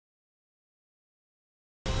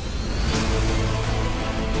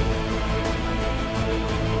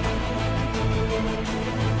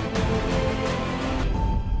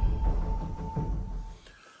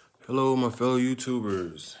Hello my fellow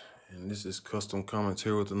YouTubers, and this is Custom Comments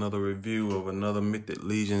here with another review of another Mythic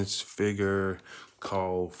Legions figure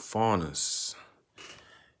called Faunus.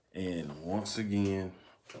 And once again,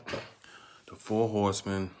 the Four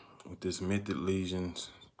Horsemen with this Mythic Legions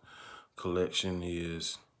collection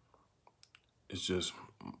is just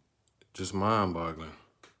mind-boggling.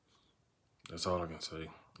 That's all I can say.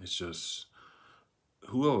 It's just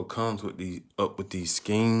whoever comes with these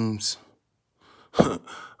schemes.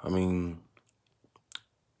 I mean,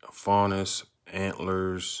 Faunus,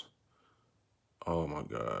 antlers. Oh my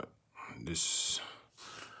God, this.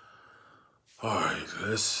 All right,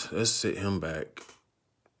 let's sit him back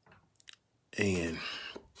and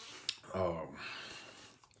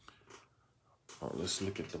let's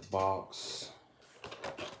look at the box,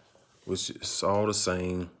 which is all the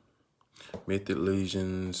same. Mythic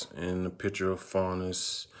Legions and the picture of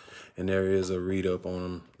Faunus, and there is a read up on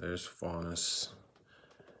him. There's Faunus.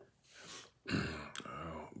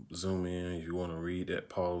 Zoom in if you want to read that,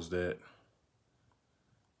 pause that.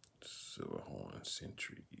 Silverhorn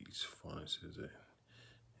sentries. Faunus is an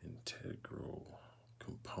integral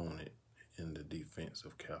component in the defense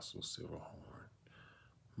of Castle Silverhorn.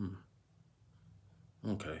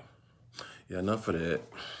 Okay. Yeah, enough of that.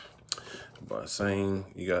 But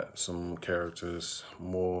saying you got some characters,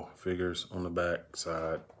 more figures on the back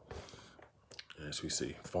side. As we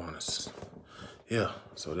see, Faunus. Yeah,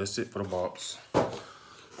 so that's it for the box.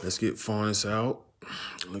 Let's get Faunus out.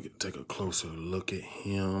 Take a closer look at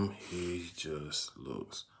him. He just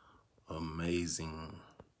looks amazing.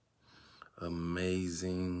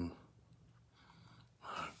 Amazing.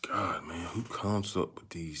 My God, man, who comes up with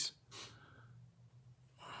these?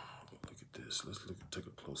 Look at this. Let's take a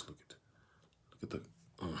close look at it. Look at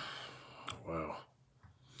the, wow.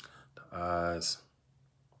 The eyes,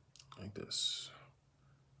 like this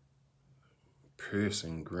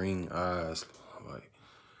piercing green eyes, like,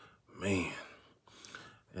 man.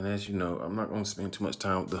 And as you know, I'm not going to spend too much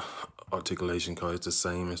time with the articulation because it's the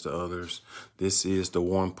same as the others. This is the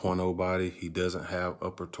 1.0 body. He doesn't have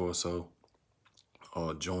upper torso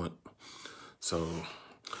or joint. So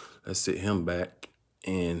let's sit him back.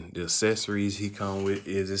 And the accessories he comes with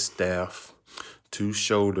is his staff, 2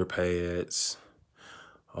 shoulder pads,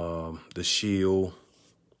 the shield.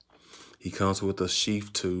 He comes with a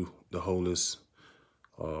sheath too to hold his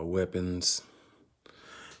weapons.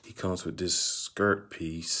 He comes with this skirt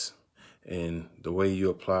piece, and the way you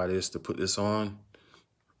apply this to put this on,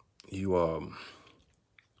 you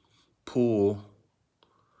pull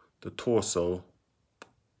the torso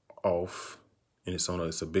off, and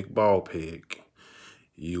it's a big ball peg.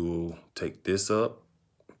 You will take this up,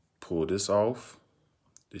 pull this off,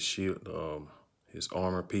 the shield, his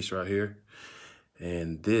armor piece right here,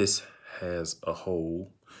 and this has a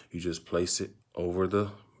hole. You just place it over the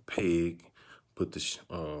peg, put the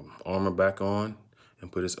armor back on, and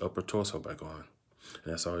put his upper torso back on.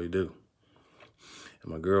 And that's all you do.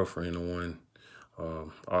 And my girlfriend, the one,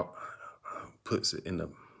 puts it in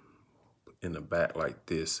the back like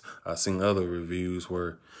this. I've seen other reviews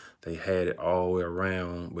where they had it all the way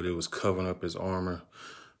around, but it was covering up his armor.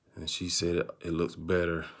 And she said it looks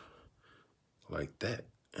better like that.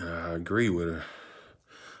 And I agree with her.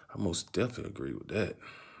 I most definitely agree with that.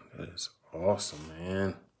 That is awesome,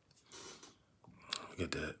 man. Look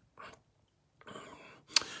at that.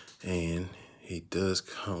 And he does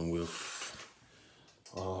come with,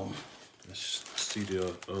 let's see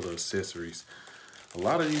the other accessories. A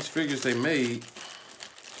lot of these figures they made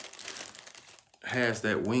has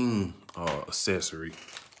that wing accessory.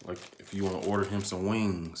 Like if you want to order him some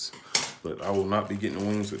wings. But I will not be getting the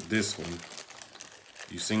wings with this one.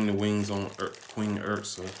 You've seen the wings on Queen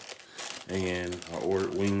Ursa. And I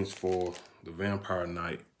ordered wings for the Vampire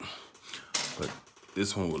Knight. But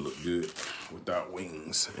this one would look good without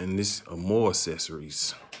wings. And this are more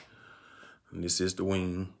accessories. And this is the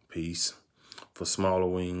wing piece for smaller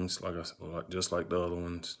wings, just like the other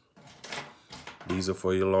ones. These are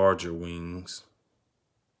for your larger wings.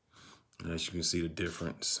 And as you can see the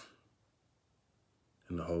difference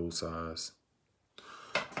in the hole size.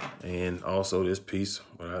 And also this piece,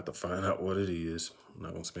 but I have to find out what it is. I'm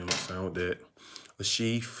not gonna spend much time with that. A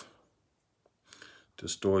sheath to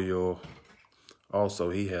store your, also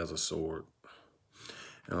he has a sword.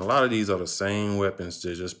 And a lot of these are the same weapons,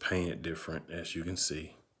 they're just painted different, as you can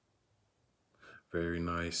see. Very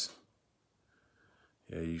nice.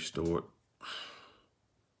 Yeah, you store it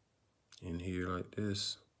in here like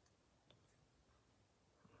this.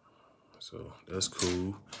 So that's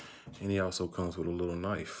cool. And he also comes with a little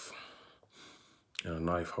knife. And a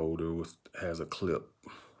knife holder has a clip.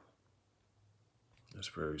 That's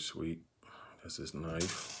very sweet. That's his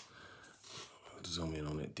knife. zoom in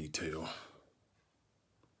on that detail.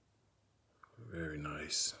 Very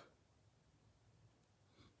nice.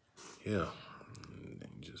 Yeah, and then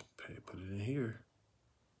just put it in here.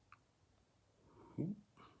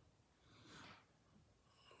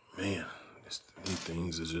 Man, these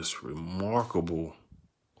things are just remarkable.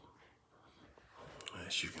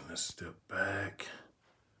 As you can, let's step back.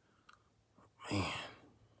 Man,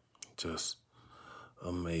 just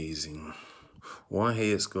amazing. One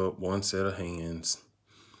head sculpt, one set of hands.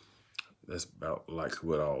 That's about like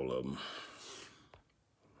with all of them.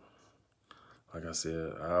 Like I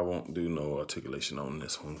said, I won't do no articulation on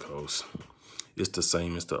this one because it's the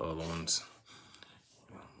same as the other ones.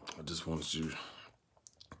 I just wanted you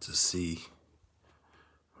to see,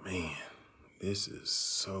 man, this is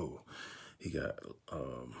so, he got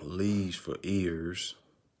leaves for ears.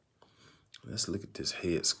 Let's look at this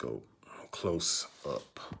head sculpt close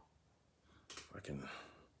up. If I can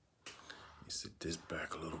sit this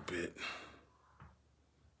back a little bit.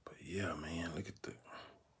 But yeah, man, look at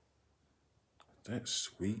that's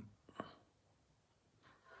sweet.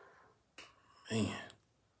 Man.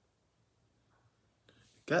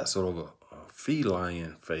 Got sort of a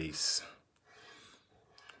feline face,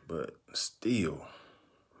 but still,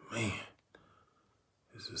 man,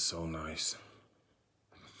 this is so nice.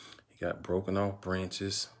 He got broken off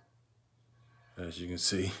branches, as you can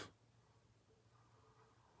see.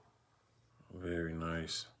 Very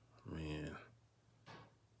nice, man.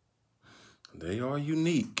 They are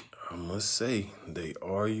unique, I must say. They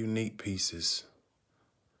are unique pieces.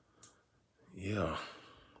 Yeah.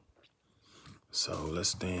 So let's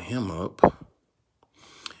stand him up.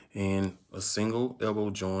 And a single elbow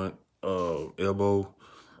joint, elbow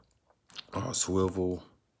swivel,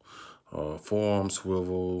 forearm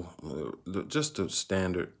swivel, just the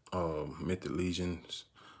standard Mythic Legions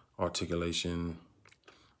articulation,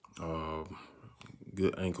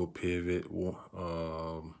 good ankle pivot,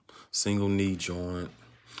 single knee joint,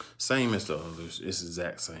 same as the others. It's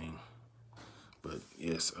exact same. But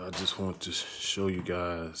yes, I just want to show you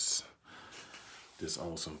guys this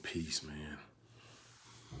awesome piece, man.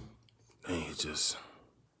 And it's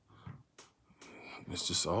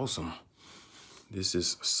just awesome. This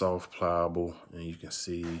is soft pliable, and you can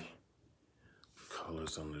see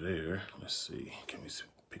colors under there. Let's see, can we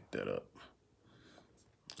pick that up?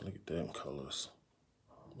 Look at them colors.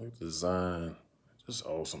 Look at the design. Just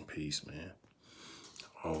awesome piece, man.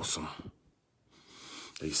 Awesome.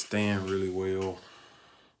 They stand really well.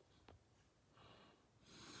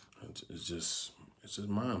 It's just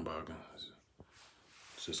mind-boggling.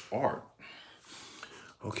 It's just art.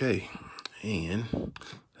 Okay, and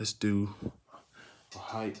let's do a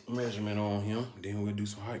height measurement on him. Then we'll do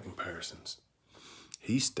some height comparisons.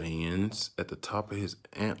 He stands at the top of his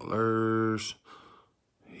antlers.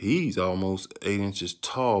 He's almost 8 inches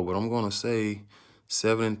tall, but I'm gonna say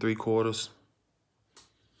 7 3/4.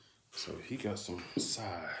 So he got some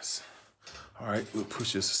size. All right, we'll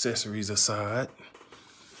push his accessories aside.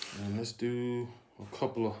 And let's do a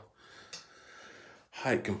couple of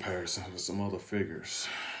height comparisons with some other figures.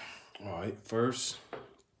 All right, first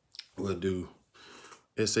we'll do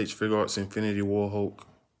SH Figure Arts Infinity War Hulk.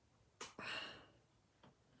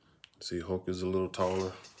 See, Hulk is a little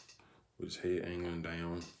taller with his head angling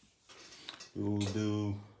down. We will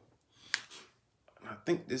do, I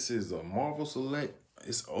think this is a Marvel Select.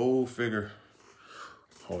 It's old figure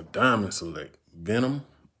or Diamond Select. Venom.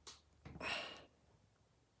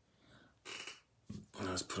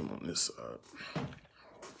 Let's put him on this side.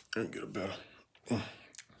 And get a better.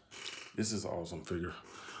 This is an awesome figure.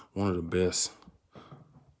 One of the best.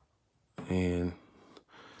 And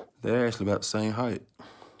they're actually about the same height.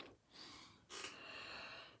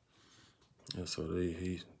 Yeah, so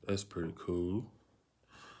that's pretty cool.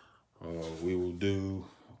 We will do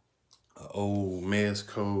an old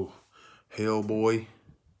Mezco Hellboy,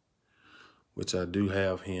 which I do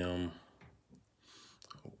have him,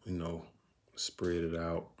 you know, spread it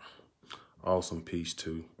out. Awesome piece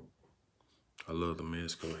too. I love the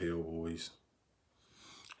Mezco Hellboys.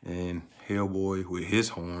 And Hellboy with his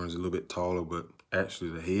horns a little bit taller, but actually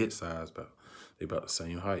the head size they about the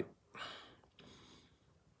same height.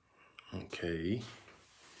 Okay,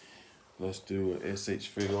 let's do a SH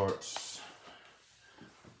Figure Arts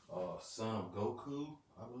Son of Goku,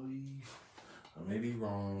 I believe. I may be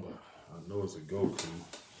wrong, but I know it's a Goku.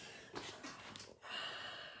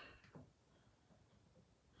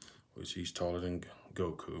 Which he's taller than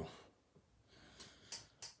Goku.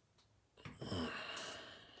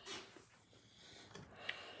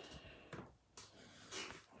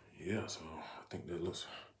 Yeah, so I think that looks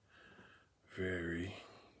very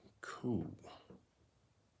cool.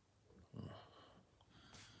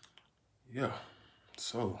 yeah,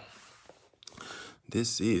 so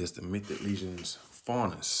this is the Mythic Legions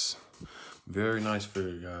Faunus. Very nice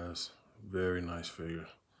figure, guys. Very nice figure.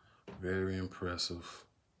 Very impressive.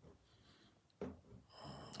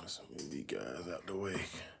 Let's move these guys out the way.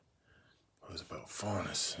 It's about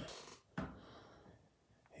Faunus.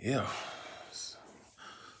 Yeah.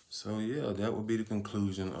 So yeah, that would be the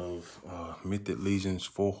conclusion of Mythic Legions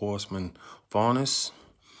 4 Horsemen Faunus.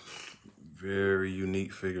 Very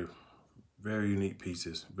unique figure. Very unique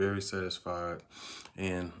pieces. Very satisfied.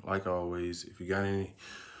 And like always, if you got any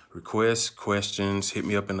requests, questions, hit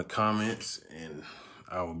me up in the comments and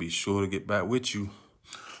I will be sure to get back with you.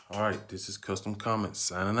 All right, this is Custom Comments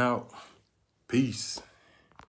signing out. Peace.